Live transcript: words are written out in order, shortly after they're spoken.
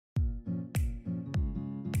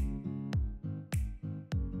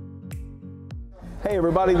Hey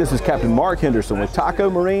everybody, this is Captain Mark Henderson with Taco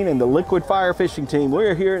Marine and the Liquid Fire Fishing Team.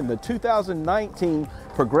 We're here in the 2019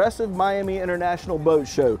 Progressive Miami International Boat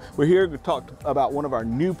Show. We're here to talk about one of our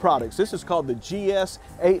new products. This is called the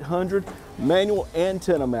GS-800 manual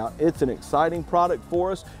antenna mount. It's an exciting product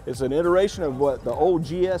for us. It's an iteration of what the old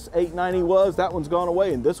GS-890 was. That one's gone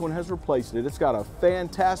away and this one has replaced it. It's got a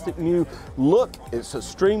fantastic new look. It's a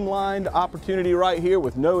streamlined opportunity right here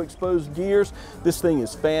with no exposed gears. This thing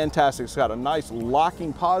is fantastic. It's got a nice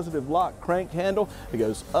locking positive lock crank handle. It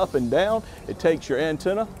goes up and down. It takes your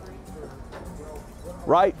antenna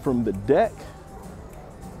right from the deck,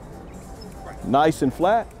 nice and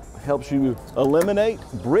flat. Helps you eliminate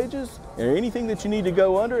bridges or anything that you need to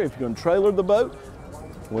go under. If you're going to trailer the boat,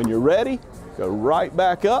 when you're ready, go right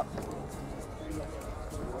back up.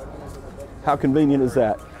 How convenient is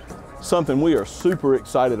that? Something we are super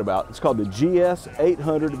excited about. It's called the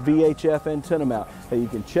GS-800 VHF antenna mount. And you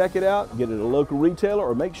can check it out, get it at a local retailer,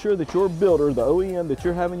 or make sure that your builder, the OEM that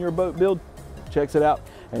you're having your boat build, checks it out,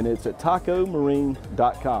 and it's at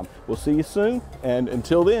tacomarine.com. We'll see you soon, and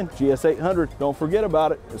until then, GS-800, don't forget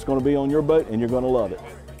about it. It's going to be on your boat and you're going to love it.